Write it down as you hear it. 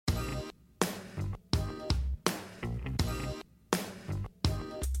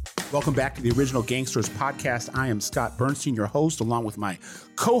Welcome back to the Original Gangsters podcast. I am Scott Bernstein, your host, along with my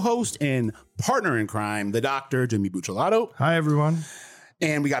co-host and partner in crime, the Dr. Jimmy Buccellato. Hi, everyone.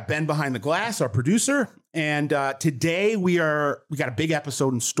 And we got Ben behind the glass, our producer. And today we got a big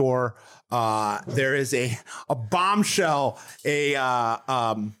episode in store. There is a bombshell, a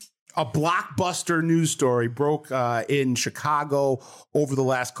blockbuster news story broke in Chicago over the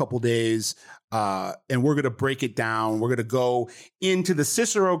last couple days. And we're going to break it down. We're going to go into the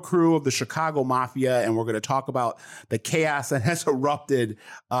Cicero crew of the Chicago Mafia, and we're going to talk about the chaos that has erupted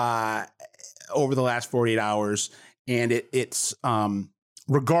over the last 48 hours. And it's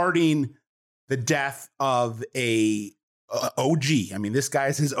regarding the death of a OG. I mean, this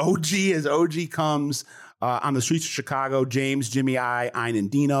guy's his OG as OG comes on the streets of Chicago. James Jimmy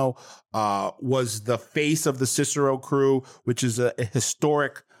Iannandino was the face of the Cicero crew, which is a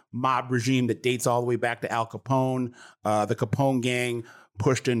historic mob regime that dates all the way back to Al Capone. The Capone gang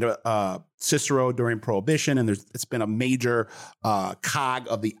pushed into Cicero during Prohibition, and it's been a major cog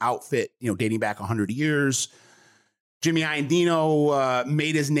of the outfit, dating back 100 years. Jimmy Iannandino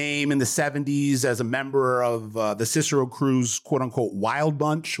made his name in the 70s as a member of the Cicero crew's quote-unquote Wild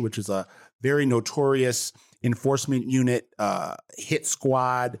Bunch, which is a very notorious enforcement unit, hit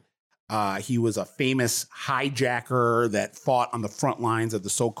squad. He was a famous hijacker that fought on the front lines of the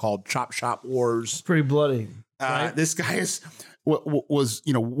so-called Chop Shop Wars. It's pretty bloody. Right? This guy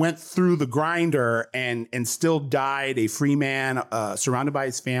went through the grinder and still died a free man, surrounded by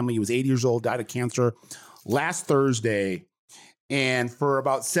his family. He was 80 years old, died of cancer last Thursday. And for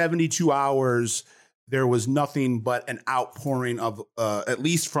about 72 hours, there was nothing but an outpouring of, at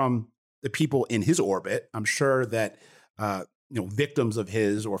least from the people in his orbit. I'm sure that, victims of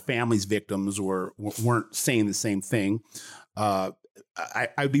his or family's victims weren't saying the same thing.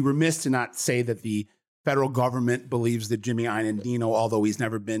 I'd be remiss to not say that the federal government believes that Jimmy Iannandino, although he's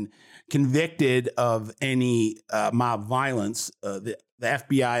never been convicted of any mob violence, the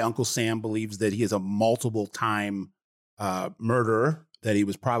FBI, Uncle Sam, believes that he is a multiple-time murderer, that he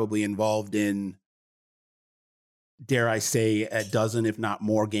was probably involved in, dare I say, a dozen, if not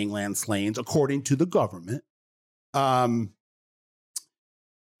more, gangland slayings, according to the government.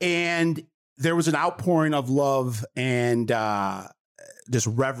 And there was an outpouring of love and just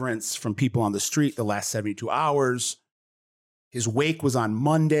reverence from people on the street the last 72 hours. His wake was on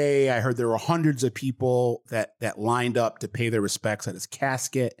Monday. I heard there were hundreds of people that lined up to pay their respects at his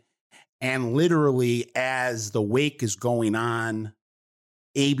casket. And literally, as the wake is going on,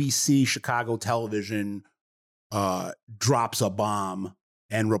 ABC Chicago Television drops a bomb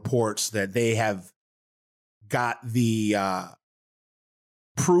and reports that they have got the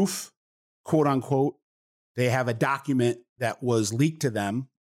proof, quote unquote. They have a document that was leaked to them.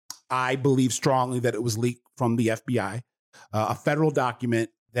 I believe strongly that it was leaked from the FBI, a federal document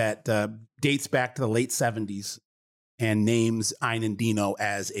that dates back to the late 70s and names Iannandino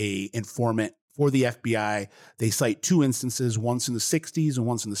as a informant for the FBI. They cite two instances, once in the 60s and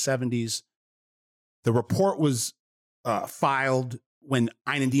once in the 70s. The report was filed when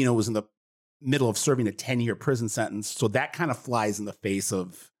Iannandino was in the middle of serving a 10-year prison sentence. So that kind of flies in the face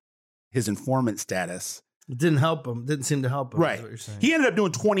of his informant status. It didn't help him. Didn't seem to help him. Right. Is what you're saying. He He ended up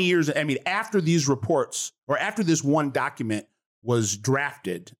doing 20 years. I mean, after these reports, or after this one document was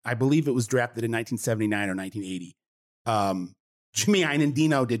drafted, I believe it was drafted in 1979 or 1980, Jimmy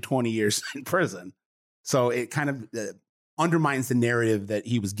Iannandino did 20 years in prison. So it kind of undermines the narrative that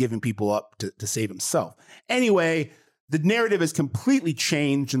he was giving people up to save himself. Anyway, the narrative has completely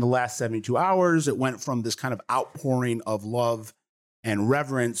changed in the last 72 hours. It went from this kind of outpouring of love and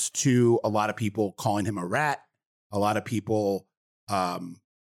reverence to a lot of people calling him a rat, a lot of people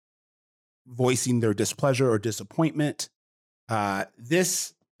voicing their displeasure or disappointment. I'm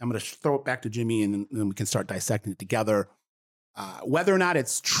going to throw it back to Jimmy, and then we can start dissecting it together. Whether or not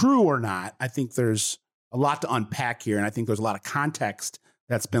it's true or not, I think there's a lot to unpack here, and I think there's a lot of context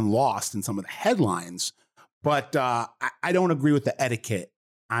that's been lost in some of the headlines. But I don't agree with the etiquette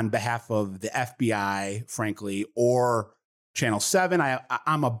on behalf of the FBI, frankly, or Channel 7.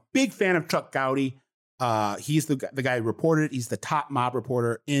 I'm a big fan of Chuck Gowdy. He's the guy who reported it. He's the top mob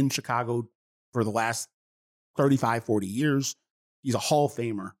reporter in Chicago for the last 35, 40 years. He's a Hall of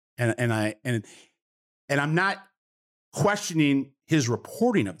Famer. And I'm not questioning his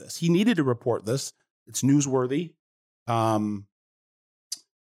reporting of this. He needed to report this. It's newsworthy.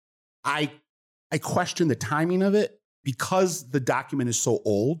 I question the timing of it because the document is so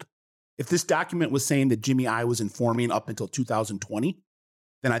old. If this document was saying that Jimmy I was informing up until 2020,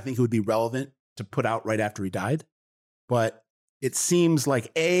 then I think it would be relevant to put out right after he died. But it seems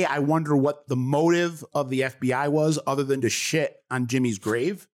like, I wonder what the motive of the FBI was other than to shit on Jimmy's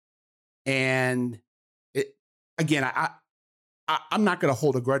grave. And again, I'm not going to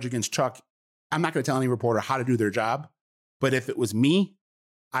hold a grudge against Chuck. I'm not going to tell any reporter how to do their job. But if it was me,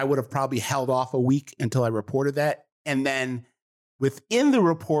 I would have probably held off a week until I reported that. And then within the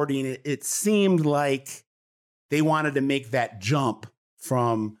reporting, it seemed like they wanted to make that jump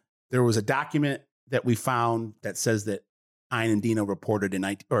from, there was a document that we found that says that Ian and Dina reported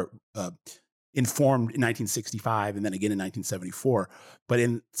informed in 1965 and then again in 1974. But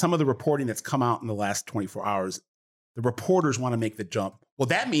in some of the reporting that's come out in the last 24 hours, the reporters want to make the jump. Well,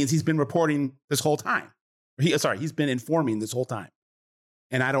 that means he's been reporting this whole time. He's been informing this whole time.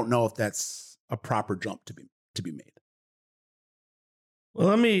 And I don't know if that's a proper jump to be made. Well,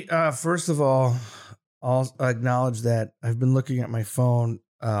 let me, first of all, I'll acknowledge that I've been looking at my phone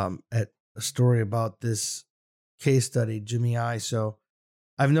at a story about this case study, Jimmy I. So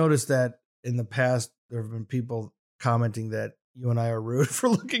I've noticed that in the past, there have been people commenting that you and I are rude for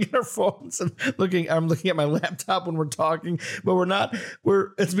looking at our phones and I'm looking at my laptop when we're talking, but we're not.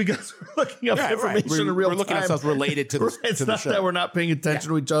 It's because we're looking up information in real time. We're looking at stuff related to the It's to the not show. that we're not paying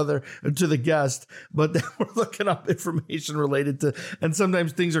attention to each other or to the guest, but that we're looking up information related to, and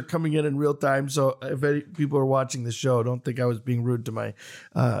sometimes things are coming in real time. So if any people are watching the show, don't think I was being rude to my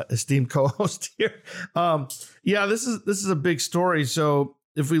esteemed co-host here. This is a big story. So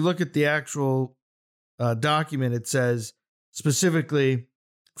if we look at the actual document, it says, specifically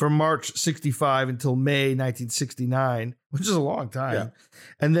from March 65 until May 1969, which is a long time. Yeah.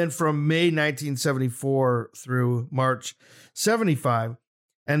 And then from May 1974 through March 75,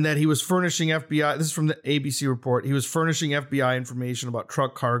 and that he was furnishing FBI, this is from the ABC report, he was furnishing FBI information about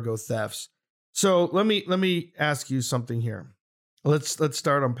truck cargo thefts. So let me ask you something here. Let's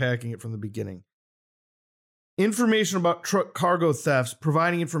start unpacking it from the beginning. Information about truck cargo thefts,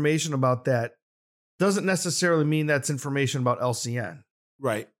 providing information about that doesn't necessarily mean that's information about LCN.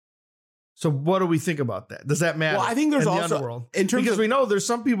 Right. So what do we think about that? Does that matter? Well, I think there's in the also underworld? because we know there's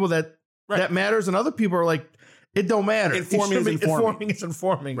some people that matters, and other people are like, it don't matter. Informing is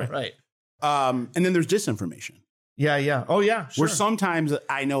informing. Right. And then there's disinformation. Yeah. Oh yeah. Sure. Where sometimes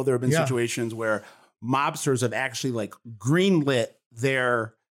I know there have been situations where mobsters have actually like greenlit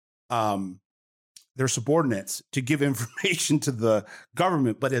their subordinates to give information to the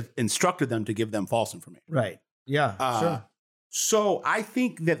government, but have instructed them to give them false information. Right. Yeah. Sure. So I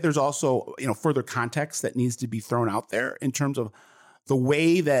think that there's also, further context that needs to be thrown out there in terms of the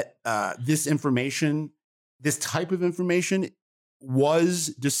way that this type of information was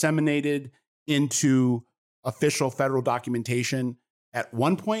disseminated into official federal documentation at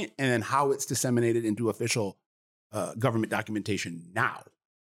one point, and then how it's disseminated into official government documentation now.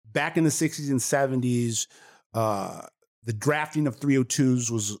 Back in the 60s and 70s, the drafting of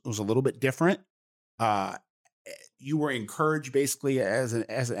 302s was a little bit different. You were encouraged basically as an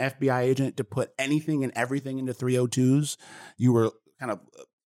FBI agent to put anything and everything into 302s. You were kind of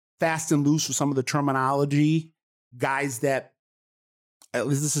fast and loose with some of the terminology. Guys that, at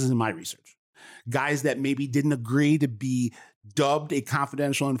least this is in my research, guys that maybe didn't agree to be dubbed a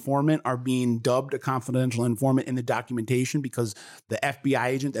confidential informant are being dubbed a confidential informant in the documentation because the FBI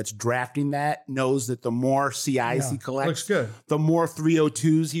agent that's drafting that knows that the more CIs he collects, the more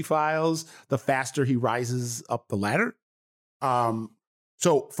 302s he files, the faster he rises up the ladder.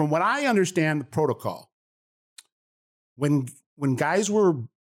 So from what I understand the protocol, when guys were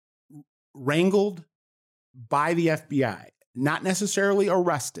wrangled by the FBI, not necessarily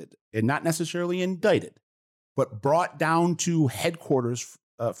arrested and not necessarily indicted, but brought down to headquarters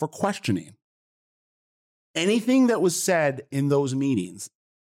for questioning, anything that was said in those meetings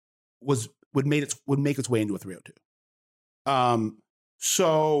would make its way into a 302.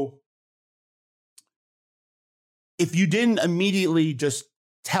 So if you didn't immediately just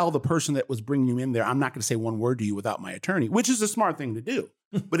tell the person that was bringing you in there, I'm not going to say one word to you without my attorney, which is a smart thing to do.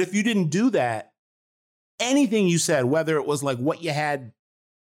 But if you didn't do that, anything you said, whether it was like what you had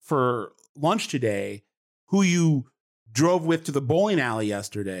for lunch today, who you drove with to the bowling alley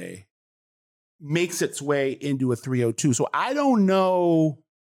yesterday, makes its way into a 302. So I don't know.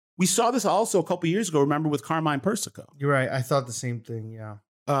 We saw this also a couple of years ago, remember, with Carmine Persico. You're right. I thought the same thing, yeah.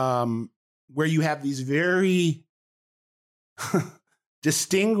 Where you have these very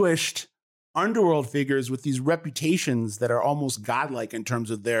distinguished underworld figures with these reputations that are almost godlike in terms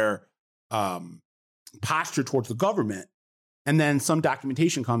of their posture towards the government. And then some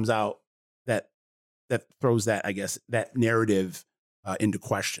documentation comes out that throws that, I guess, that narrative into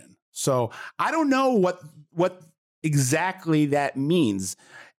question. So I don't know what exactly that means.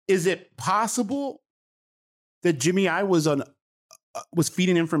 Is it possible that Jimmy I was was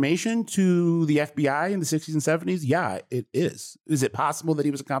feeding information to the FBI in the 60s and 70s? Yeah, it is. Is it possible that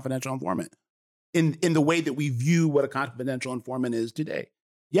he was a confidential informant in the way that we view what a confidential informant is today?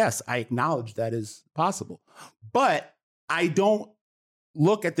 Yes, I acknowledge that is possible. But I don't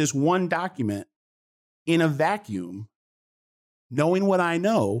look at this one document in a vacuum, knowing what I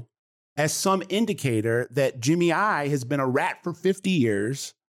know, as some indicator that Jimmy I has been a rat for 50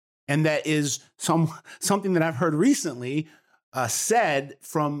 years, and that is something that I've heard recently said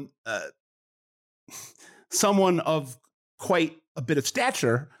from someone of quite a bit of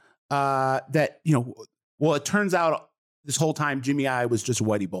stature that, well, it turns out this whole time Jimmy I was just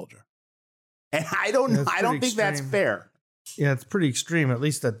Whitey Bulger. And I don't think that's fair. Yeah, it's pretty extreme, at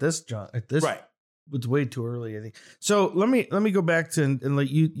least at this right. It's way too early, I think. So let me go back to and let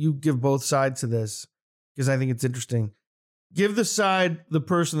you give both sides to this, because I think it's interesting. Give the side, the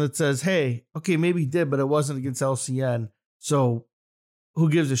person that says, hey, okay, maybe he did, but it wasn't against LCN, so who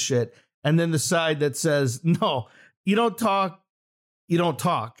gives a shit? And then the side that says, no, you don't talk.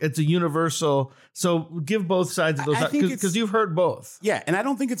 It's a universal. So give both sides of those, because you've heard both. Yeah, and I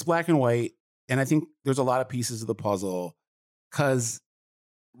don't think it's black and white. And I think there's a lot of pieces of the puzzle, because,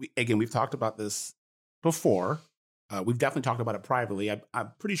 we've talked about this before. We've definitely talked about it privately.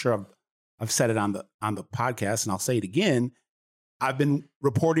 I'm pretty sure I've said it on the podcast, and I'll say it again. I've been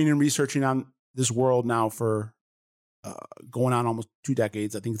reporting and researching on this world now for going on almost 2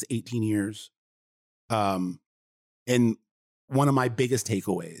 decades. I think it's 18 years. And one of my biggest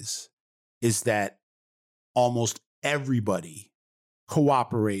takeaways is that almost everybody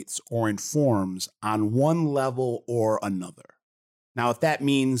cooperates or informs on one level or another. Now, if that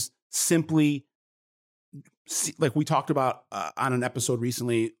means simply, like we talked about on an episode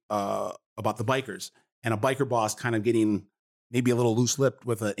recently about the bikers, and a biker boss kind of getting maybe a little loose-lipped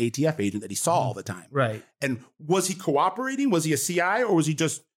with an ATF agent that he saw all the time. Right. And was he cooperating? Was he a CI, or was he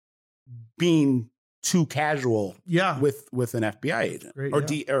just being too casual with an FBI agent or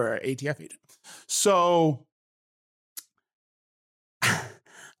ATF agent? So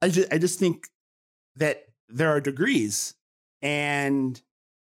I just think that there are degrees. And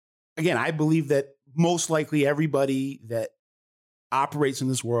again, I believe that most likely everybody that operates in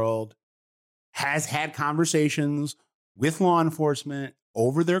this world has had conversations with law enforcement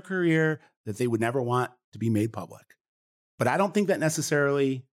over their career that they would never want to be made public. But I don't think that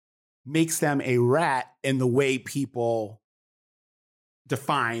necessarily makes them a rat in the way people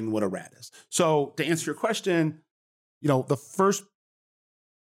define what a rat is. So to answer your question, the first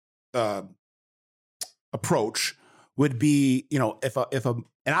approach would be, if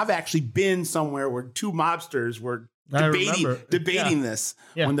and I've actually been somewhere where 2 mobsters were debating this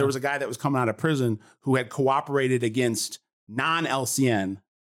when there was a guy that was coming out of prison who had cooperated against non-LCN.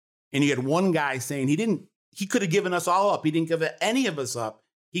 And you had one guy saying he could have given us all up. He didn't give any of us up.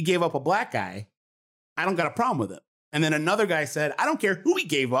 He gave up a black guy. I don't got a problem with it. And then another guy said, I don't care who he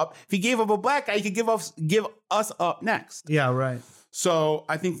gave up. If he gave up a black guy, he could give us up next. Yeah, right. So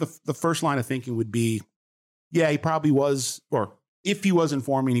I think the first line of thinking would be, yeah, he probably was, or if he was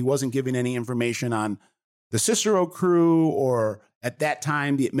informing, he wasn't giving any information on the Cicero crew, or at that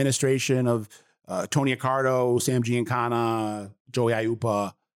time, the administration of Tony Accardo, Sam Giancana, Joey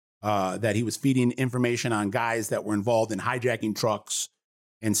Aiuppa, that he was feeding information on guys that were involved in hijacking trucks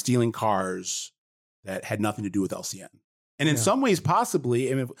and stealing cars that had nothing to do with LCN. And in some ways, possibly,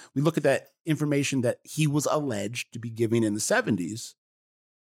 if we look at that information that he was alleged to be giving in the 70s,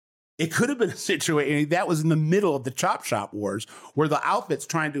 it could have been a situation that was in the middle of the chop shop wars, where the outfit's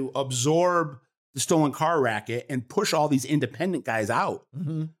trying to absorb the stolen car racket and push all these independent guys out.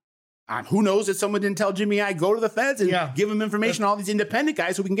 Mm-hmm. Who knows if someone didn't tell Jimmy I go to the feds and give him information on all these independent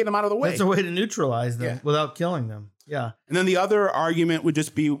guys so we can get them out of the way. That's a way to neutralize them without killing them. Yeah. And then the other argument would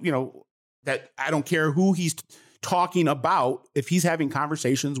just be, that I don't care who he's talking about. If he's having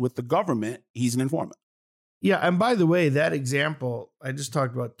conversations with the government, he's an informant. Yeah. And by the way, that example, I just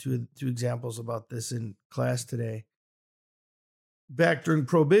talked about two examples about this in class today. Back during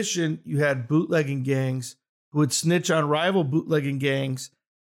Prohibition, you had bootlegging gangs who would snitch on rival bootlegging gangs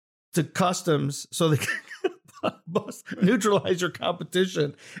to customs so they can neutralize your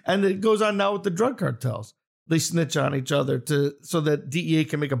competition. And it goes on now with the drug cartels. They snitch on each other so that DEA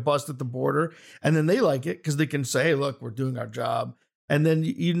can make a bust at the border. And then they like it because they can say, hey, look, we're doing our job. And then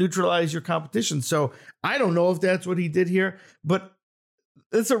you neutralize your competition. So I don't know if that's what he did here, but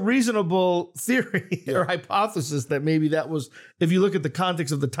it's a reasonable theory or hypothesis that maybe that was, if you look at the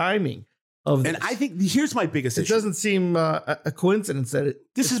context of the timing of this. And I think here's my biggest issue. It doesn't seem a coincidence that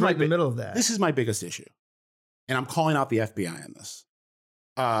it's right in the middle of that. This is my biggest issue. And I'm calling out the FBI on this.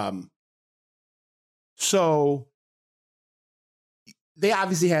 So they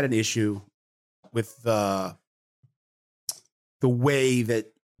obviously had an issue with the way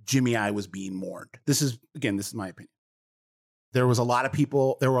that Jimmy I was being mourned. This is my opinion. There were a lot of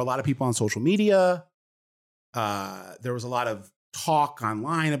people on social media. There was a lot of talk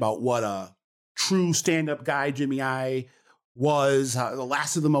online about what a true stand-up guy Jimmy I was, the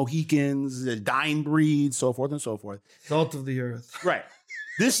last of the Mohicans, the dying breed, so forth and so forth. Salt of the earth. Right.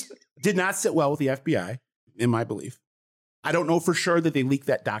 This did not sit well with the FBI, in my belief. I don't know for sure that they leaked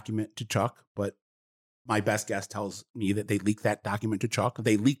that document to Chuck, but my best guess tells me that they leaked that document to Chuck.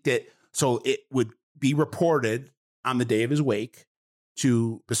 They leaked it so it would be reported on the day of his wake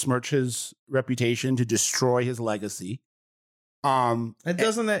to besmirch his reputation, to destroy his legacy. And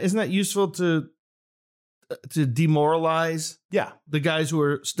isn't that useful to demoralize the guys who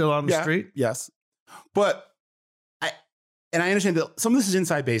are still on the street? Yes. But I understand that some of this is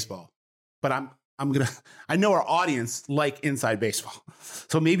inside baseball, but I know our audience like inside baseball.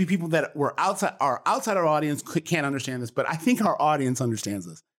 So maybe people that were outside our audience can't understand this, but I think our audience understands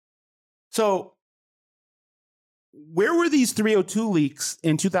this. So where were these 302 leaks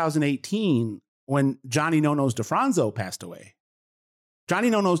in 2018 when Johnny No-Nos DeFranzo passed away? Johnny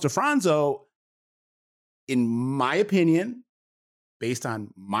No-Nos DeFranzo, in my opinion, based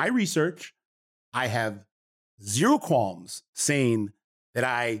on my research, I have zero qualms saying that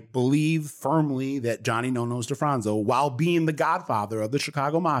I believe firmly that Johnny No-Nos DeFranzo, while being the godfather of the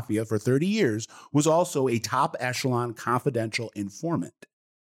Chicago Mafia for 30 years, was also a top echelon confidential informant.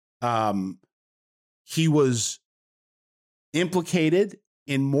 He was implicated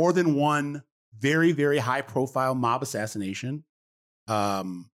in more than one very, very high profile mob assassination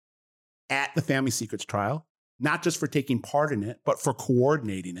at the Family Secrets trial, not just for taking part in it, but for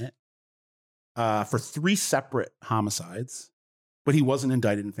coordinating it for 3 separate homicides. But he wasn't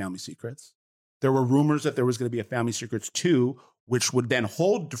indicted in Family Secrets. There were rumors that there was going to be a Family Secrets 2, which would then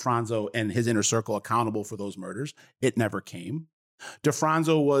hold DeFranzo and his inner circle accountable for those murders. It never came.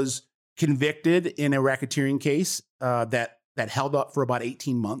 DeFranzo was convicted in a racketeering case that held up for about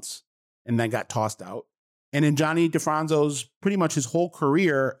 18 months and then got tossed out. And in Johnny DeFranzo's pretty much his whole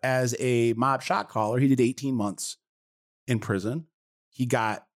career as a mob shot caller, he did 18 months in prison. He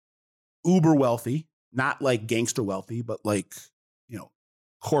got uber wealthy, not like gangster wealthy, but like,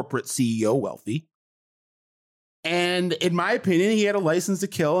 corporate CEO wealthy. And in my opinion, he had a license to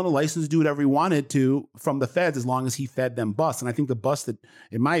kill and a license to do whatever he wanted to from the feds as long as he fed them bus. And I think the bus that,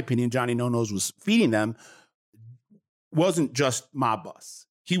 in my opinion, Johnny No-Nos was feeding them wasn't just mob bus.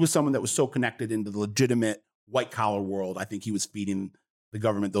 He was someone that was so connected into the legitimate white collar world. I think he was feeding the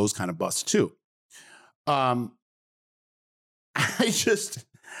government those kind of bus too. I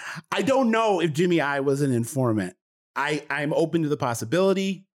don't know if Jimmy I was an informant. I'm open to the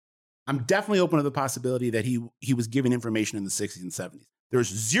possibility. I'm definitely open to the possibility that he was giving information in the 60s and 70s. There's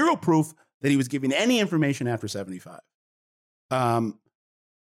zero proof that he was giving any information after 75.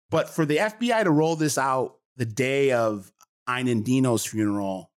 But for the FBI to roll this out the day of Einan Dino's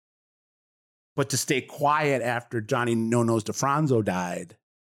funeral, but to stay quiet after Johnny No-Nos DeFranzo died,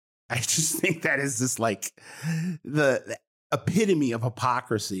 I just think that is just like the epitome of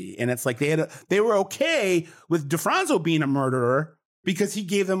hypocrisy. And it's like they were okay with DeFranzo being a murderer because he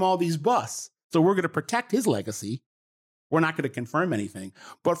gave them all these busts. So we're going to protect his legacy. We're not going to confirm anything.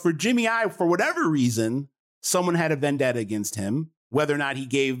 But for Jimmy I, for whatever reason, someone had a vendetta against him, whether or not he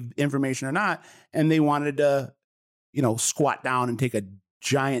gave information or not, and they wanted to, squat down and take a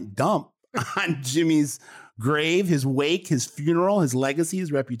giant dump on Jimmy's grave, his wake, his funeral, his legacy,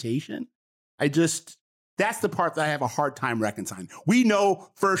 his reputation. That's the part that I have a hard time reconciling. We know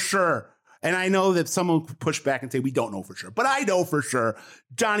for sure, and I know that someone could push back and say we don't know for sure, but I know for sure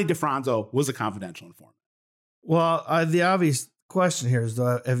Johnny DeFranzo was a confidential informant. Well, the obvious question here is,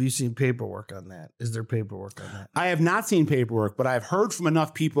 have you seen paperwork on that? Is there paperwork on that? I have not seen paperwork, but I've heard from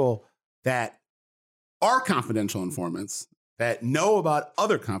enough people that are confidential informants, that know about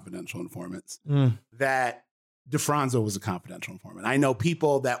other confidential informants, that DeFranzo was a confidential informant. I know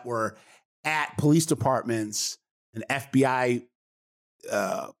people that were at police departments and FBI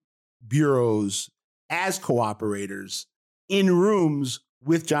bureaus as cooperators in rooms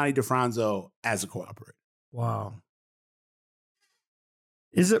with Johnny DeFranzo as a cooperator. Wow.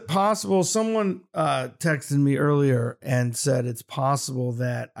 Is it possible? Someone texted me earlier and said it's possible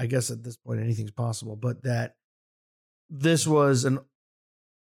that, I guess at this point anything's possible, but that this was an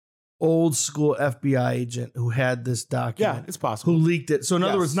old school FBI agent who had this document. Yeah, it's possible. Who leaked it. So in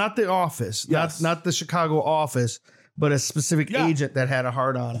other words, not the office, not the Chicago office, but a specific agent that had a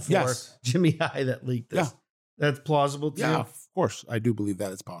hard on for Jimmy I that leaked this. Yeah. That's plausible too. Yeah, of course. I do believe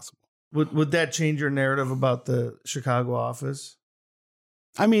that it's possible. Would that change your narrative about the Chicago office?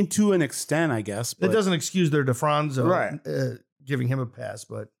 I mean, to an extent, I guess. It doesn't excuse their DeFranco Right. giving him a pass,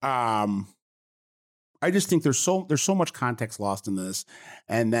 but I just think there's so much context lost in this,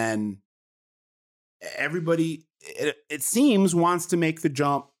 and then everybody, it seems, wants to make the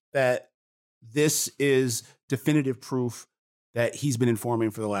jump that this is definitive proof that he's been informing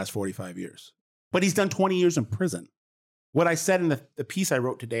for the last 45 years. But he's done 20 years in prison. What I said in the piece I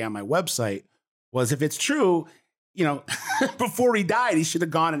wrote today on my website was, if it's true, before he died, he should have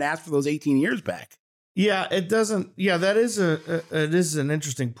gone and asked for those 18 years back. Yeah, it doesn't. Yeah, that is it is an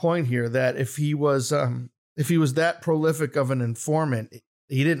interesting point here, that if he was that prolific of an informant,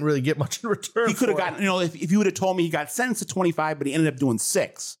 he didn't really get much in return. He could have gotten, if you would have told me he got sentenced to 25, but he ended up doing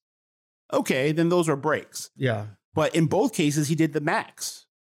 6. Okay, then those are breaks. Yeah. But in both cases, he did the max.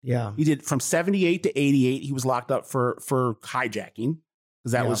 Yeah. He did from 78 to 88. He was locked up for hijacking,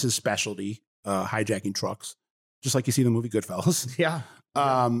 because that was his specialty, hijacking trucks, just like you see in the movie Goodfellas. Yeah.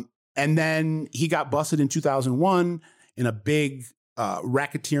 And then he got busted in 2001 in a big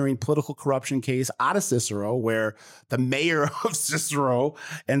racketeering political corruption case out of Cicero, where the mayor of Cicero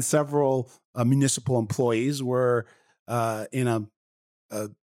and several municipal employees were in a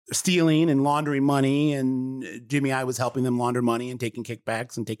stealing and laundering money, and Jimmy I was helping them launder money and taking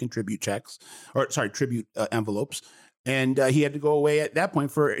kickbacks and taking tribute envelopes. And he had to go away at that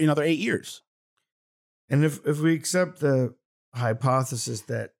point for another 8 years. And if we accept the hypothesis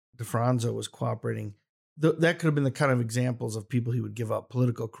that DeFranco was cooperating, that could have been the kind of examples of people he would give up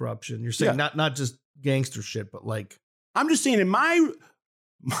political corruption. You're saying not just gangster shit, but like, I'm just saying, in my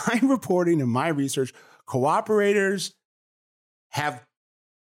reporting and my research, cooperators have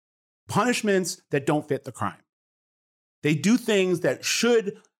punishments that don't fit the crime. They do things that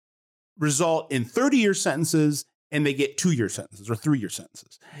should result in 30-year sentences, and they get 2-year sentences or 3-year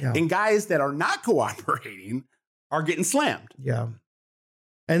sentences. Yeah. And guys that are not cooperating are getting slammed. Yeah.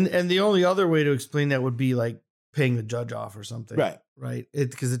 And the only other way to explain that would be like paying the judge off or something. Right. Right.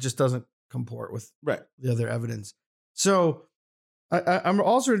 Because it just doesn't comport with Right. the other evidence. So I'm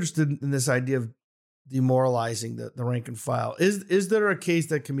also interested in this idea of demoralizing the rank and file. Is there a case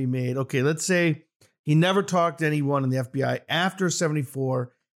that can be made? Okay, let's say he never talked to anyone in the FBI after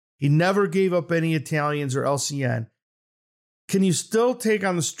 74. He never gave up any Italians or LCN. Can you still take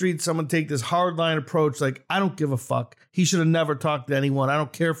on the street someone take this hardline approach? Like, I don't give a fuck. He should have never talked to anyone. I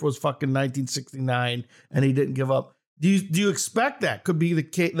don't care if it was fucking 1969 and he didn't give up. Do you expect that could be the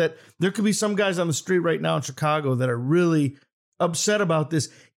case, that there could be some guys on the street right now in Chicago that are really upset about this,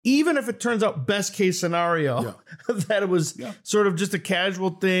 even if it turns out best case scenario that it was sort of just a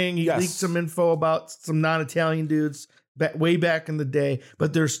casual thing. He leaked some info about some non-Italian dudes way back in the day,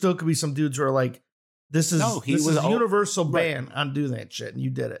 but there still could be some dudes who are like, this is a universal ban on doing that shit, and you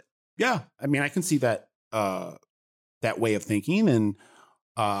did it. Yeah, I mean, I can see that that way of thinking, and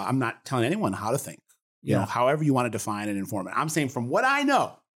I'm not telling anyone how to think. You know, however you want to define an informant. I'm saying from what I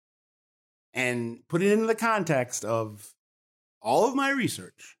know, and put it into the context of all of my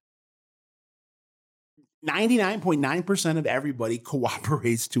research, 99.9% of everybody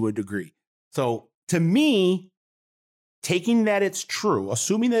cooperates to a degree. So to me, taking that it's true,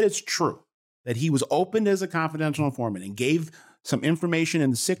 assuming that it's true, that he was opened as a confidential informant and gave some information in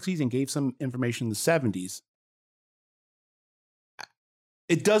the 60s and gave some information in the 70s,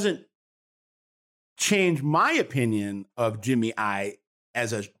 it doesn't change my opinion of Jimmy I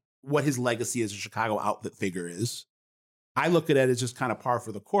as what his legacy as a Chicago outlet figure is. I look at it as just kind of par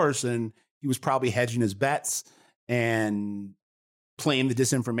for the course, and he was probably hedging his bets and playing the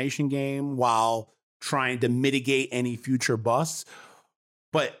disinformation game while trying to mitigate any future busts.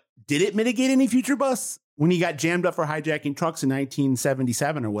 But did it mitigate any future busts? When he got jammed up for hijacking trucks in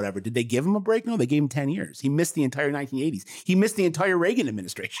 1977 or whatever, did they give him a break? No, they gave him 10 years. He missed the entire 1980s. He missed the entire Reagan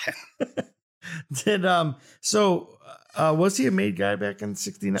administration. Was he a made guy back in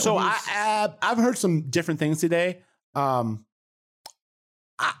 69? So I've heard some different things today.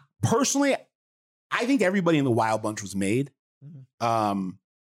 Personally, I think everybody in the Wild Bunch was made.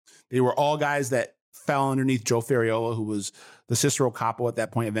 They were all guys that fell underneath Joe Ferriola, who was the Cicero capo at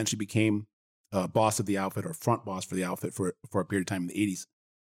that point, eventually became boss of the outfit, or front boss for the outfit for a period of time in the 80s.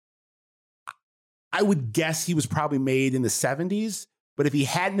 I would guess he was probably made in the 70s, but if he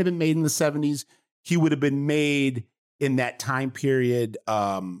hadn't been made in the 70s, he would have been made in that time period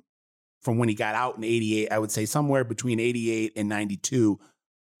from when he got out in 88, I would say somewhere between 88 and 92.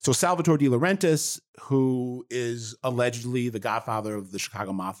 So Salvatore De Laurentiis, who is allegedly the godfather of the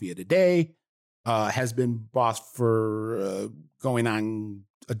Chicago Mafia today, has been boss for going on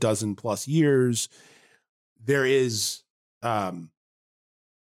a dozen plus years. There is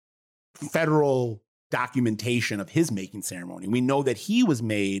federal documentation of his making ceremony. We know that he was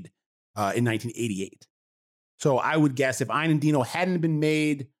made in 1988. So I would guess if Ian Endino hadn't been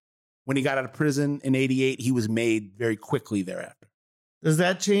made when he got out of prison in 88, he was made very quickly thereafter. Does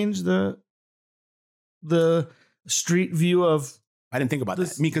that change the street view of? I didn't think about that.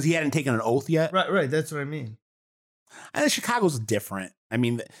 I mean, because he hadn't taken an oath yet. Right. That's what I mean. And Chicago's different. I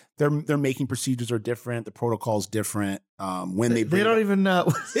mean, their making procedures are different. The protocol's different. When they don't even they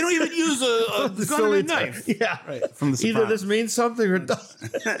don't even use a gun and a knife. Yeah, right. From the either this means something or it doesn't.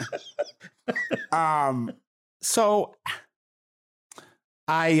 So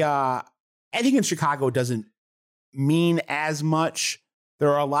I think in Chicago it doesn't mean as much. There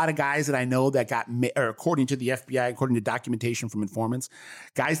are a lot of guys that I know that got, or according to the FBI, according to documentation from informants,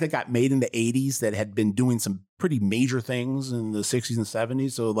 guys that got made in the 80s that had been doing some pretty major things in the 60s and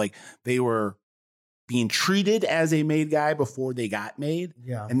 70s. So like they were being treated as a made guy before they got made.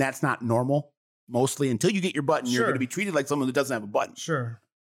 Yeah. And that's not normal. Mostly until you get your button, you're going to be treated like someone that doesn't have a button. Sure.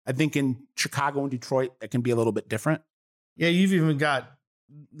 I think in Chicago and Detroit, it can be a little bit different. Yeah, you've even got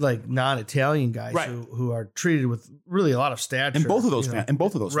like non-Italian guys who are treated with really a lot of stature. And both of those,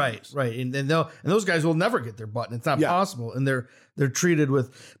 right, families. right, and those guys will never get their button. It's not possible, and they're treated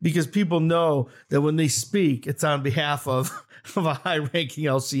with, because people know that when they speak, it's on behalf of a high-ranking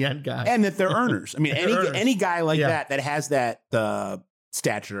LCN guy, and that they're earners. I mean, any guy like that has that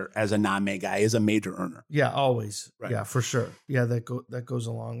stature as a non-made guy is a major earner. Yeah, always. Right. Yeah, for sure. Yeah, that goes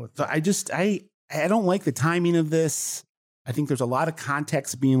along with. So I don't like the timing of this. I think there's a lot of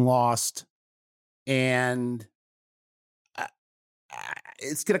context being lost, and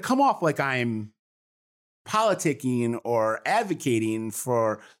it's going to come off like I'm politicking or advocating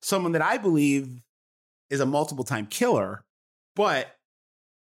for someone that I believe is a multiple-time killer, but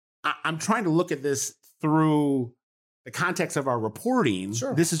I'm trying to look at this through the context of our reporting.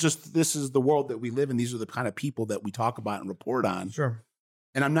 Sure. This is the world that we live in. These are the kind of people that we talk about and report on. Sure.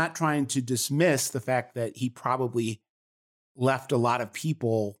 And I'm not trying to dismiss the fact that he probably left a lot of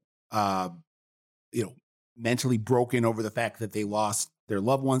people, mentally broken over the fact that they lost their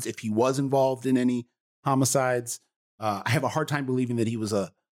loved ones. If he was involved in any homicides, I have a hard time believing that he was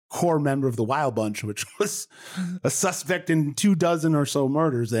a core member of the Wild Bunch, which was a suspect in 24 or so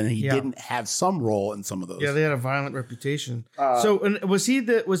murders, and he didn't have some role in some of those. Yeah, they had a violent reputation. And was he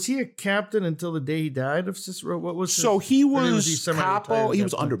a captain until the day he died of Cicero? What was his, he was capo? He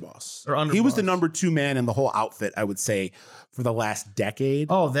was underboss. He was the number 2 man in the whole outfit, I would say, for the last decade.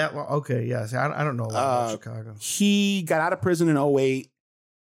 Oh, that long. Okay, yes. I don't know a lot about Chicago. He got out of prison in 2008,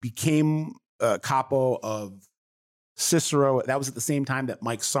 became capo of Cicero. That was at the same time that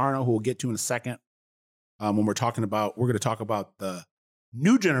Mike Sarno, who we'll get to in a second, when we're going to talk about the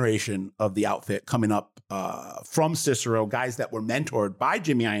new generation of the outfit coming up from Cicero, guys that were mentored by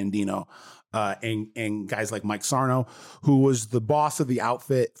Jimmy Iandino, and guys like Mike Sarno, who was the boss of the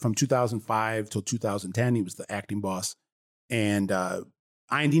outfit from 2005 till 2010. He was the acting boss. And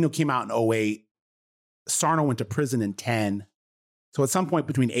Iandino came out in 2008. Sarno went to prison in 2010. So at some point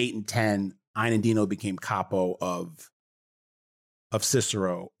between 2008 and 2010, Iandino became capo of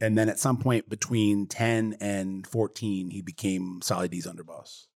Cicero. And then at some point between 2010 and 2014, he became Solly D's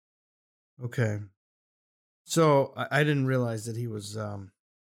underboss. Okay. So I didn't realize that he was that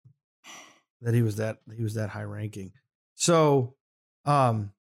high ranking. So are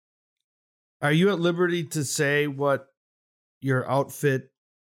you at liberty to say what your outfit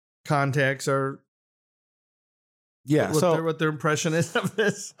contacts are? Yeah. What their impression is of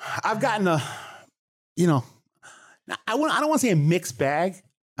this? I've gotten I don't want to say a mixed bag.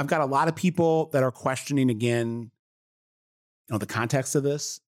 I've got a lot of people that are questioning again, the context of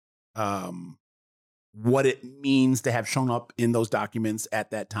this, what it means to have shown up in those documents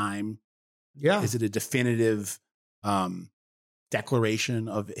at that time. Yeah. Is it a definitive declaration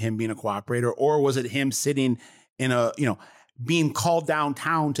of him being a cooperator, or was it him sitting in being called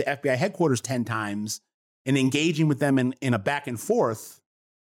downtown to FBI headquarters 10 times and engaging with them in a back and forth?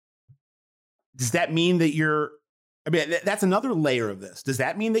 Does that mean that that's another layer of this. Does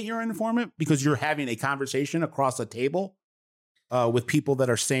that mean that you're an informant because you're having a conversation across a table with people that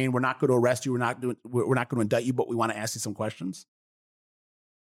are saying, we're not going to arrest you, we're not going to indict you, but we want to ask you some questions?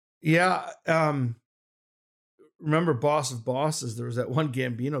 Yeah. Remember Boss of Bosses? There was that one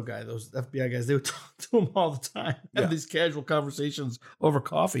Gambino guy, those FBI guys, they would talk to him all the time, have these casual conversations over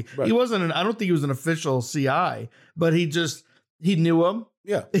coffee. Right. He wasn't I don't think he was an official CI, but he knew him.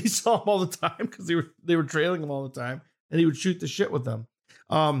 Yeah. He saw him all the time because they were trailing him all the time, and he would shoot the shit with them.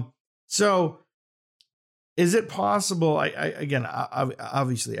 So is it possible? Again,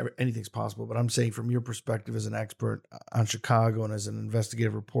 obviously anything's possible, but I'm saying from your perspective as an expert on Chicago and as an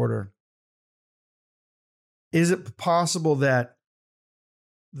investigative reporter, is it possible that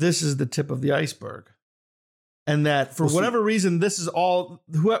this is the tip of the iceberg? And that for whatever reason, this is all,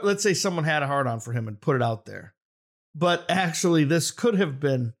 let's say someone had a hard on for him and put it out there. But actually, this could have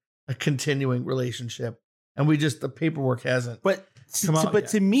been a continuing relationship. And the paperwork hasn't come out yet.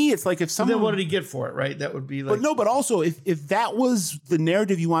 To me, it's like if someone... Then what did he get for it, right? That would be like... But also, if that was the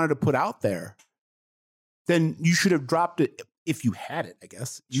narrative you wanted to put out there, then you should have dropped it. If you had it, I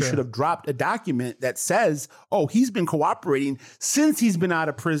guess, you should have dropped a document that says, oh, he's been cooperating since he's been out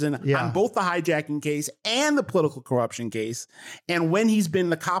of prison on both the hijacking case and the political corruption case. And when he's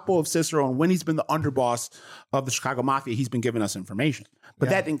been the capo of Cicero and when he's been the underboss of the Chicago Mafia, he's been giving us information. But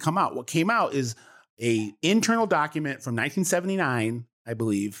that didn't come out. What came out is an internal document from 1979, I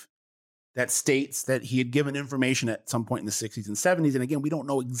believe, that states that he had given information at some point in the 60s and 70s. And again, we don't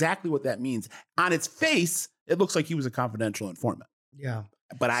know exactly what that means. On its face, it looks like he was a confidential informant. Yeah.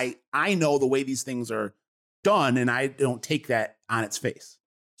 But I know the way these things are done, and I don't take that on its face.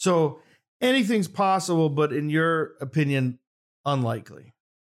 So anything's possible, but in your opinion, unlikely.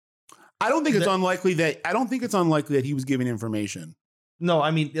 I don't think it's unlikely that he was giving information. No,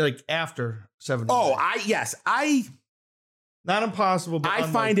 I mean like after 70. Oh, not impossible, but I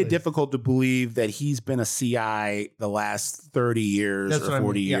find it difficult to believe that he's been a CI the last 30 years or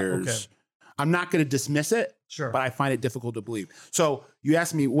 40 years. Okay. I'm not going to dismiss it, but I find it difficult to believe. So you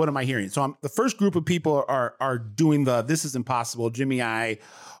asked me, what am I hearing? So the first group of people are doing this is impossible. Jimmy I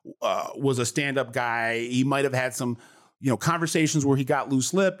was a stand-up guy. He might have had some, conversations where he got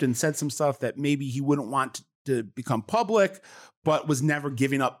loose-lipped and said some stuff that maybe he wouldn't want to become public, but was never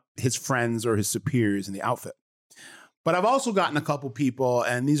giving up his friends or his superiors in the outfit. But I've also gotten a couple people,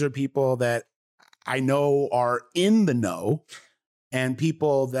 and these are people that I know are in the know, and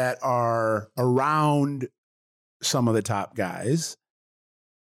people that are around some of the top guys.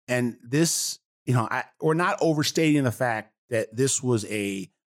 And this, we're not overstating the fact that this was a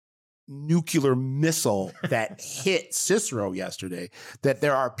nuclear missile that hit Cicero yesterday, that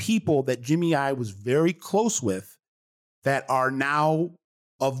there are people that Jimmy I was very close with that are now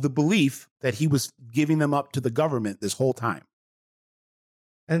of the belief that he was giving them up to the government this whole time.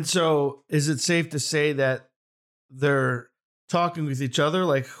 And so is it safe to say that they're talking with each other?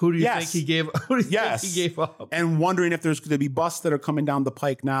 Like, who do you think he gave? Who do you think he gave up? And wondering if there's going to be busts that are coming down the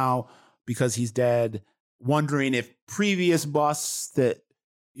pike now because he's dead. Wondering if previous busts that,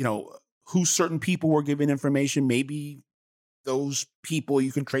 who certain people were giving information, maybe those people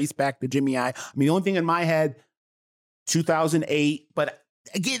you can trace back to Jimmy I. I mean, the only thing in my head, 2008, but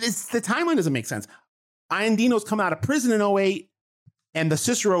again, the timeline doesn't make sense. Iandino's come out of prison in 2008, and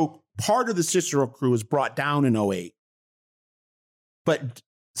part of the Cicero crew was brought down in 2008. But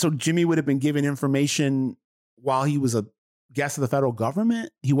so Jimmy would have been given information while he was a guest of the federal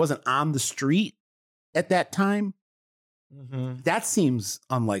government. He wasn't on the street at that time. Mm-hmm. That seems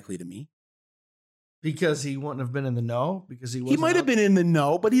unlikely to me. Because he wouldn't have been in the know? Because he might have been in the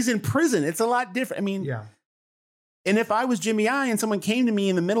know, but he's in prison. It's a lot different. I mean, and if I was Jimmy I and someone came to me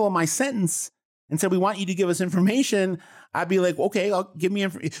in the middle of my sentence and said, we want you to give us information, I'd be like, okay, give me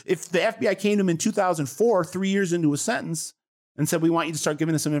information. If the FBI came to him in 2004, 3 years into a sentence, and said, we want you to start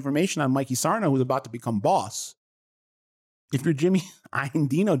giving us some information on Mikey Sarna, who's about to become boss. If you're Jimmy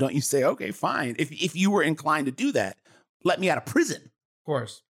Iandino, don't you say, okay, fine. If you were inclined to do that, let me out of prison. Of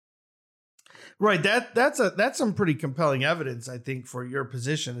course. Right. That's some pretty compelling evidence, I think, for your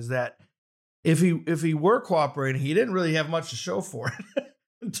position, is that if he were cooperating, he didn't really have much to show for it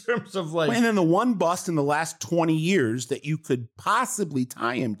in terms of like. And then the one bust in the last 20 years that you could possibly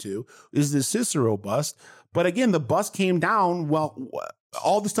tie him to is the Cicero bust. But again, the bust came down. Well,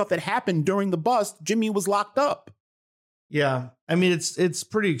 all the stuff that happened during the bust, Jimmy was locked up. Yeah. I mean, it's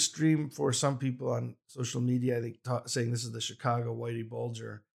pretty extreme for some people on social media, I think, saying this is the Chicago Whitey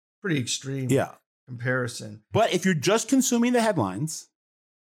Bulger. Pretty extreme comparison. But if you're just consuming the headlines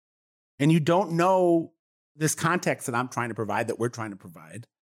and you don't know this context that I'm trying to provide, that we're trying to provide,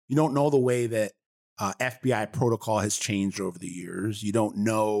 you don't know the way that FBI protocol has changed over the years. You don't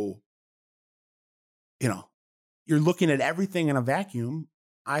know, you're looking at everything in a vacuum.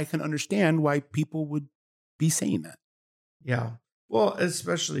 I can understand why people would be saying that. Yeah. Well,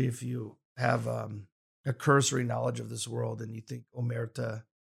 especially if you have a cursory knowledge of this world and you think Omerta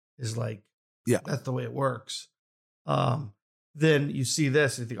is like, that's the way it works. Then you see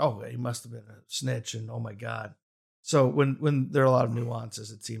this and you think, oh, he must have been a snitch, and oh my God. So when there are a lot of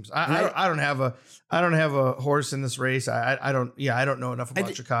nuances, it seems. I don't have a horse in this race. I don't know enough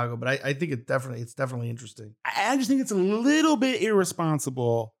about Chicago, but I think it's definitely interesting. I just think it's a little bit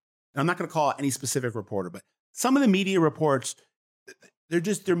irresponsible. And I'm not going to call any specific reporter, but some of the media reports,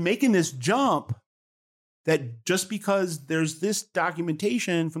 they're making this jump that just because there's this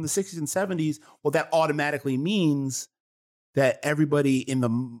documentation from the 60s and 70s, well, that automatically means that everybody in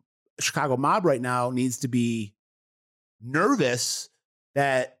the Chicago mob right now needs to be nervous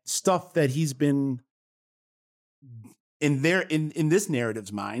that stuff that he's been in this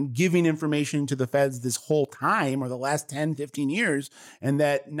narrative's mind, giving information to the feds this whole time or the last 10, 15 years, and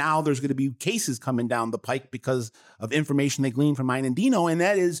that now there's going to be cases coming down the pike because of information they gleaned from Ine and Dino. And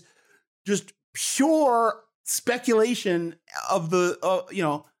that is just pure speculation of the,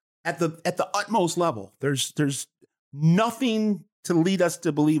 at the utmost level. There's nothing to lead us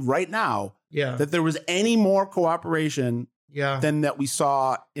to believe right now that there was any more cooperation than that we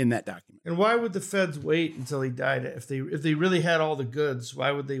saw in that document. And why would the feds wait until he died? If they really had all the goods,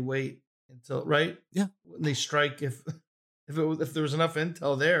 why would they wait until when they strike? If there was enough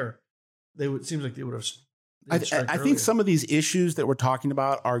intel there, seems like they would have. I think some of these issues that we're talking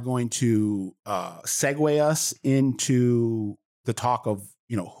about are going to segue us into the talk of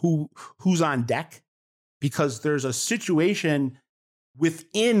who's on deck, because there's a situation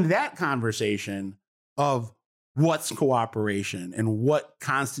within that conversation of what's cooperation and what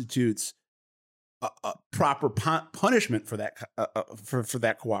constitutes a proper punishment for that for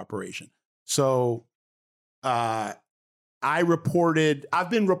that cooperation. So I've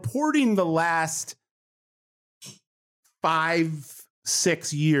been reporting the last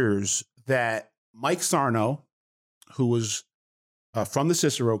 5-6 years that Mike Sarno, who was from the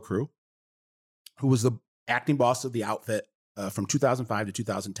Cicero crew, who was the acting boss of the outfit from 2005 to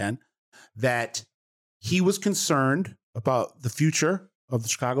 2010, that he was concerned about the future of the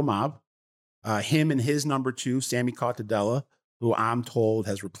Chicago mob. Him and his number two, Sammy Cartadella, who I'm told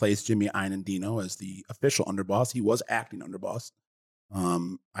has replaced Jimmy Ine and Dino as the official underboss. He was acting underboss.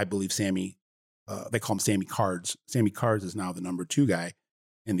 I believe Sammy, they call him Sammy Cards. Sammy Cards is now the number two guy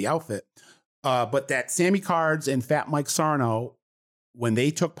in the outfit. But that Sammy Cards and Fat Mike Sarno, when they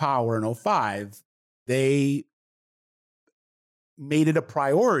took power in 2005, they made it a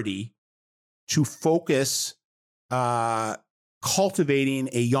priority to focus cultivating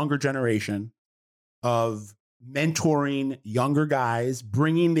a younger generation of mentoring younger guys,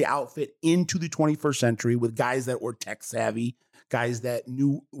 bringing the outfit into the 21st century with guys that were tech savvy, guys that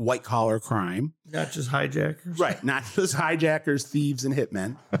knew white collar crime. Not just hijackers. Right. Not just hijackers, thieves, and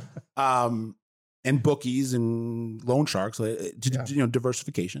hitmen, and bookies and loan sharks,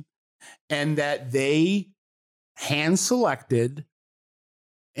 diversification. And that they hand selected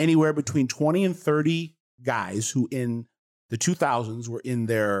anywhere between 20 and 30 guys who in the 2000s were in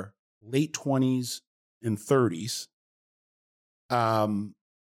their late 20s and 30s, and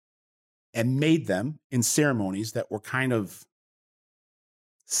made them in ceremonies that were kind of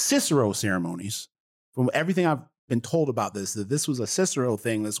Cicero ceremonies. From everything I've been told about this, that this was a Cicero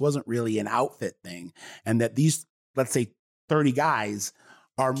thing. This wasn't really an outfit thing. And that these, let's say 30 guys,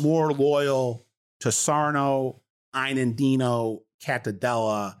 are more loyal to Sarno, Ine and Dino,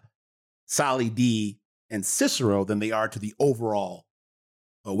 Cartadella, Sally D, and Cicero than they are to the overall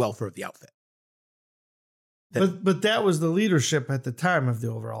welfare of the outfit. But that was the leadership at the time of the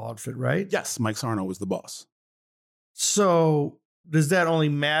overall outfit, right? Yes, Mike Sarno was the boss. So does that only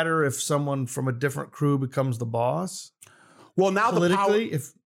matter if someone from a different crew becomes the boss? Well, now politically,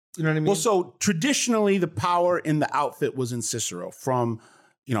 if you know what I mean. Well, so traditionally the power in the outfit was in Cicero from,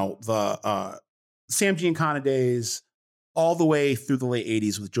 the Sam Giancana days all the way through the late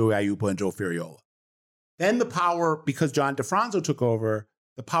 80s with Joe Aiuppa and Joe Ferriola. Then the power, because John DeFranzo took over,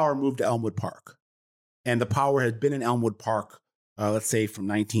 the power moved to Elmwood Park. And the power had been in Elmwood Park, let's say from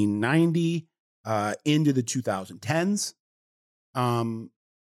 1990 into the 2010s. And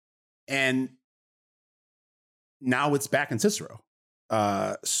now it's back in Cicero.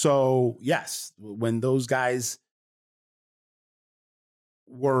 So yes, when those guys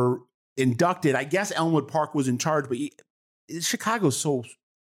were inducted, I guess Elmwood Park was in charge, but Chicago's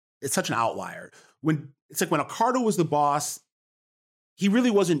it's such an outlier. It's like when Accardo was the boss, he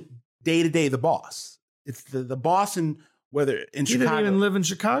really wasn't day-to-day the boss. It's the boss in Chicago. He didn't even live in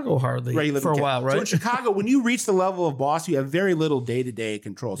Chicago hardly for a while, right? So in Chicago, when you reach the level of boss, you have very little day-to-day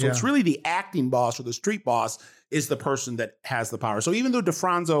control. So it's really the acting boss or the street boss is the person that has the power. So even though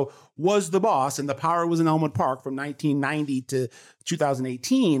DeFranzo was the boss and the power was in Elmwood Park from 1990 to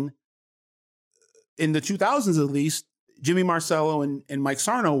 2018, in the 2000s at least, Jimmy Marcello and Mike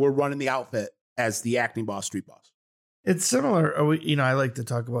Sarno were running the outfit as the acting boss, street boss. It's similar. I like to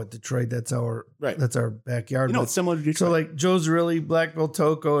talk about Detroit. That's our backyard. It's similar to Detroit. So like Joe Zerilli, Black Bill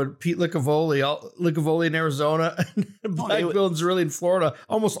Tocco, and Pete Licavoli in Arizona, and Black Bill and Zerilli in Florida,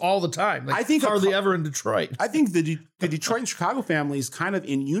 almost all the time. Like, I think hardly ever in Detroit. I think the Detroit and Chicago families kind of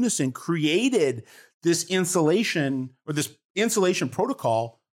in unison created this insulation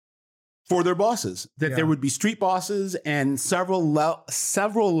protocol for their bosses, that there would be street bosses and several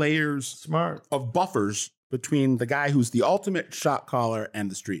layers Smart. of buffers between the guy who's the ultimate shot caller and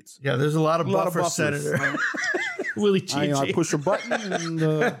the streets. Yeah, there's a lot of buffers, Senator. Willie G. I push a button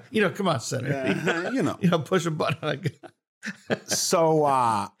and come on, Senator. Push a button.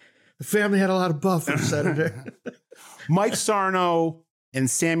 So the family had a lot of buffers, Senator. Mike Sarno and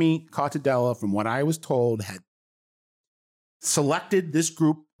Sammy Cottadella, from what I was told, had selected this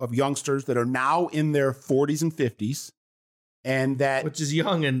group of youngsters that are now in their 40s and 50s, and that which is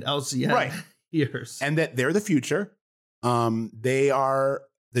young in LCN years, and that they're the future. They are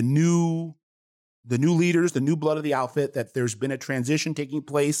the new leaders, the new blood of the outfit. That there's been a transition taking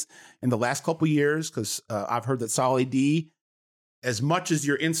place in the last couple of years, because I've heard that Solly D, as much as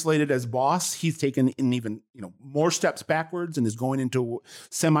you're insulated as boss, he's taken in even more steps backwards and is going into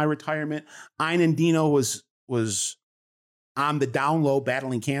semi-retirement. Ein Dino was on the down low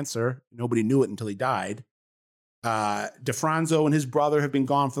battling cancer. Nobody knew it until he died. DeFranzo and his brother have been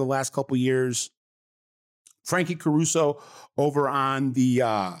gone for the last couple of years. Frankie Caruso over on the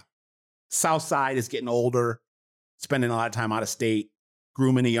South Side is getting older, spending a lot of time out of state,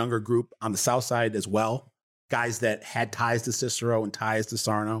 grooming a younger group on the South Side as well. Guys that had ties to Cicero and ties to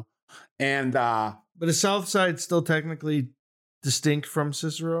Sarno. And but is South Side still technically distinct from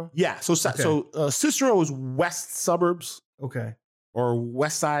Cicero? Yeah. So Cicero is west suburbs. Okay. Or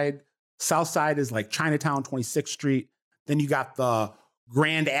west side. South Side is like Chinatown, 26th Street. Then you got the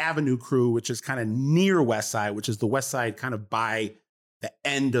Grand Avenue crew, which is kind of near West Side, which is the West Side kind of by the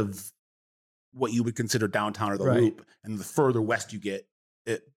end of what you would consider downtown or the Loop. And the further west you get,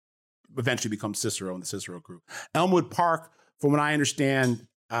 it eventually becomes Cicero and the Cicero crew. Elmwood Park, from what I understand,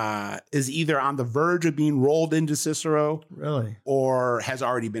 is either on the verge of being rolled into Cicero, or has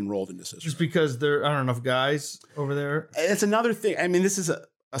already been rolled into Cicero. Just because there aren't enough guys over there? It's another thing. I mean, this is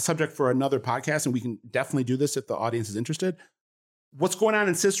a subject for another podcast, and we can definitely do this if the audience is interested. What's going on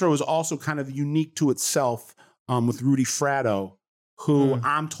in Cicero is also kind of unique to itself, with Rudy Fratto, who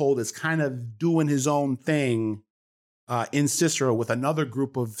I'm told is kind of doing his own thing in Cicero with another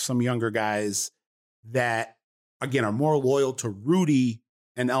group of some younger guys that, again, are more loyal to Rudy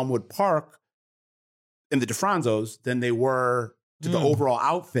and Elmwood Park and the DeFranzos than they were to the overall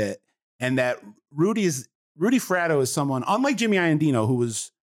outfit. And that Rudy Fratto is someone, unlike Jimmy Iandino, who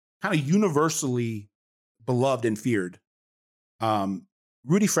was kind of universally beloved and feared.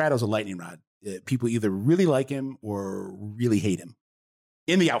 Rudy Fratto's a lightning rod. People either really like him or really hate him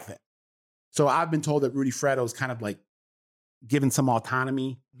in the outfit. So I've been told that Rudy Fratto is kind of like given some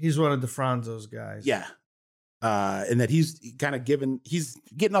autonomy. He's one of DeFranzo's guys. Yeah. And that he's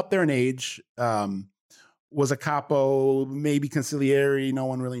getting up there in age, was a capo, maybe consigliere, no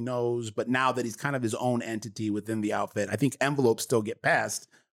one really knows. But now that he's kind of his own entity within the outfit, I think envelopes still get passed,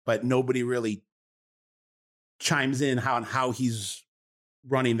 but nobody really chimes in on how he's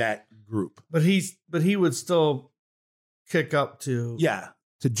running that group. But he would still kick up to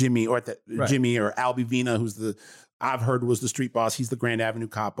Jimmy Jimmy or Albie Vina, who's I've heard was the street boss. He's the Grand Avenue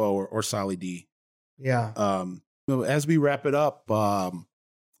capo or Solly D. Yeah. As we wrap it up,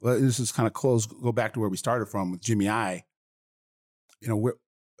 this is kind of close. Go back to where we started from with Jimmy I.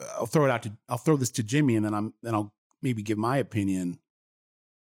 I'll throw this to Jimmy, and then I'll maybe give my opinion.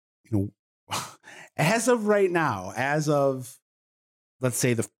 As of right now, as of let's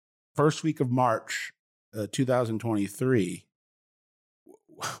say the first week of March, 2023,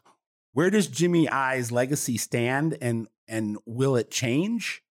 where does Jimmy I's legacy stand, and will it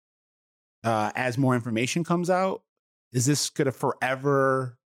change as more information comes out? Is this going to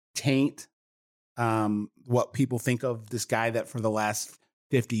forever taint what people think of this guy that for the last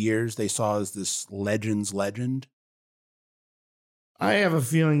 50 years they saw as this legend's legend? I have a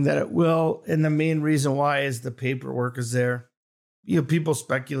feeling that it will, and the main reason why is the paperwork is there. People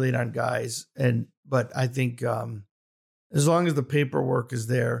speculate on guys, but I think as long as the paperwork is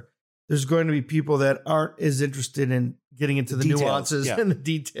there, there's going to be people that aren't as interested in getting into the nuances and the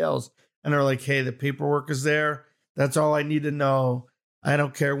details, and are like, hey, the paperwork is there. That's all I need to know. I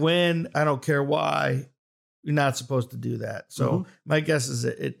don't care when. I don't care why. You're not supposed to do that. So my guess is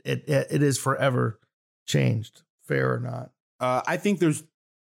it is forever changed, fair or not. I think there's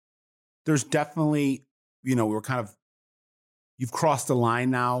definitely, you've crossed the line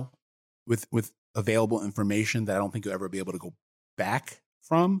now with available information that I don't think you'll ever be able to go back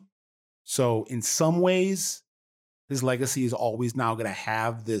from. So in some ways, his legacy is always now going to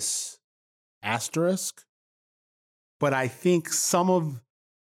have this asterisk. But I think some of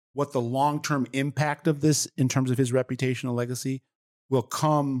what the long-term impact of this in terms of his reputational legacy will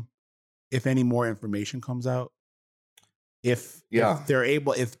come if any more information comes out. If they're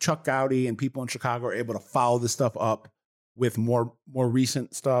able, if Chuck Gowdy and people in Chicago are able to follow this stuff up with more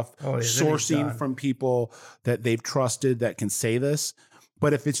recent stuff, sourcing from people that they've trusted that can say this.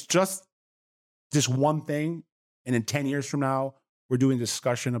 But if it's just one thing, and in 10 years from now, we're doing a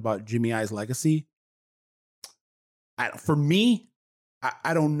discussion about Jimmy I's legacy, for me,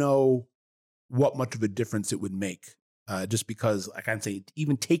 I don't know what much of a difference it would make. Just because, like I say,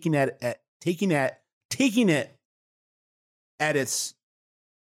 even taking it at its,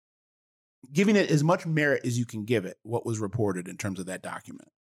 giving it as much merit as you can give it, what was reported in terms of that document.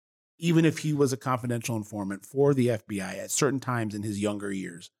 Even if he was a confidential informant for the FBI at certain times in his younger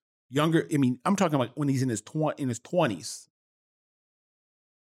years. I mean, I'm talking like when he's in his 20s.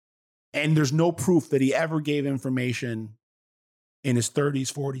 And there's no proof that he ever gave information in his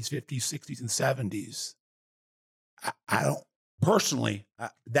 30s, 40s, 50s, 60s, and 70s. I don't personally,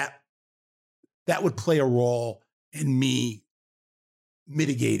 that would play a role in me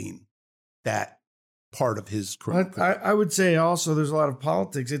mitigating that part of his career. I would say also there's a lot of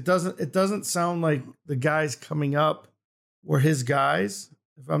politics. It doesn't sound like the guys coming up were his guys,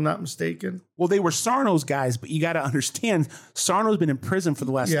 if I'm not mistaken. Well, they were Sarno's guys, but you got to understand, Sarno's been in prison for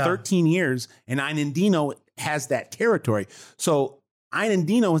the last 13 years, and Inandino has that territory. So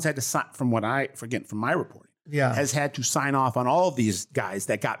Inandino has had to sign, from my reporting, has had to sign off on all of these guys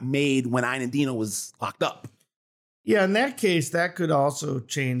that got made when Inandino was locked up. Yeah, in that case, that could also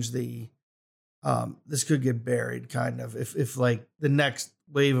change the, this could get buried kind of if like the next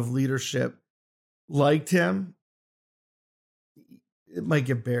wave of leadership liked him, it might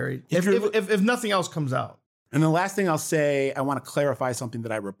get buried if nothing else comes out. And the last thing I'll say, I want to clarify something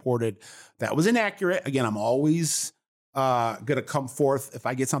that I reported that was inaccurate. Again, I'm always going to come forth. If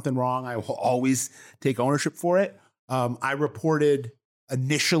I get something wrong, I will always take ownership for it. I reported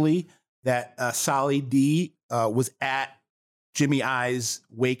initially that Solly D was at Jimmy I's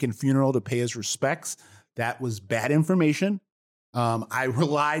wake and funeral to pay his respects. That was bad information. I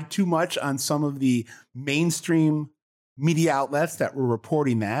relied too much on some of the mainstream media outlets that were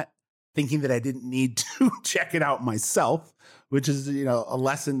reporting that, thinking that I didn't need to check it out myself, which is, a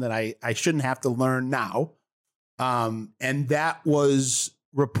lesson that I shouldn't have to learn now. And that was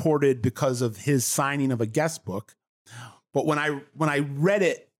reported because of his signing of a guest book. But when I read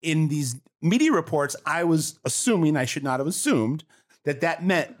it in these media reports, I was assuming, I should not have assumed, that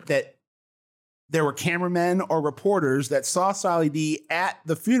meant that there were cameramen or reporters that saw Solly D at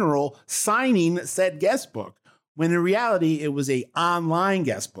the funeral signing said guest book, when in reality, it was a online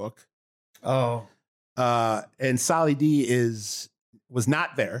guest book. Oh. And Solly D was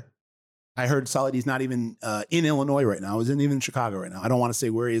not there. I heard Solly D's not even in Illinois right now. He's even in Chicago right now. I don't want to say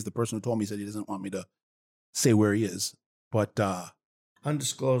where he is. The person who told me said he doesn't want me to say where he is. But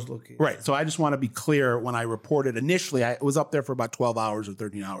undisclosed location. Right. So I just want to be clear, when I reported initially, I was up there for about 12 hours or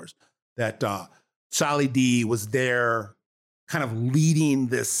 13 hours, that Solly D was there kind of leading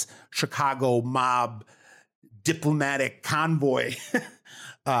this Chicago mob diplomatic convoy.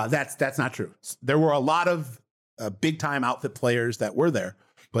 That's not true. There were a lot of big time outfit players that were there,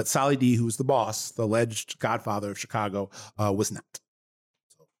 but Solly D, who's the boss, the alleged godfather of Chicago, was not.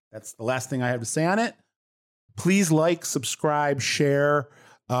 So that's the last thing I have to say on it. Please like, subscribe, share.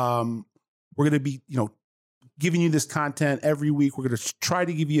 We're going to be, giving you this content every week. We're going to try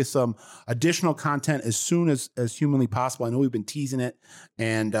to give you some additional content as soon as humanly possible. I know we've been teasing it,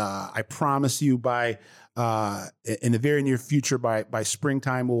 and I promise you by in the very near future, by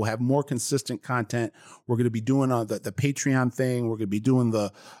springtime, we'll have more consistent content. We're going to be doing the Patreon thing. We're going to be doing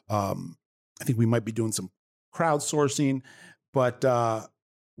I think we might be doing some crowdsourcing, but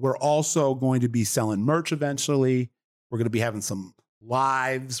we're also going to be selling merch eventually. We're going to be having some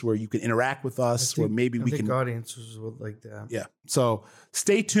lives where you can interact with us, where maybe we can. Audiences would like that. Yeah. So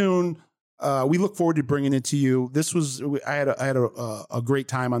stay tuned. We look forward to bringing it to you. I had a great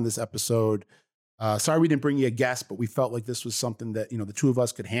time on this episode. Sorry we didn't bring you a guest, but we felt like this was something that the two of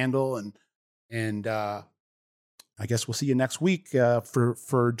us could handle, and I guess we'll see you next week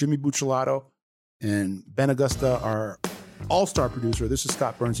for Jimmy Buccellato and Ben Augusta, our all-star producer. This is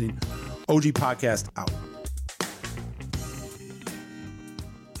Scott Bernstein. OG Podcast out.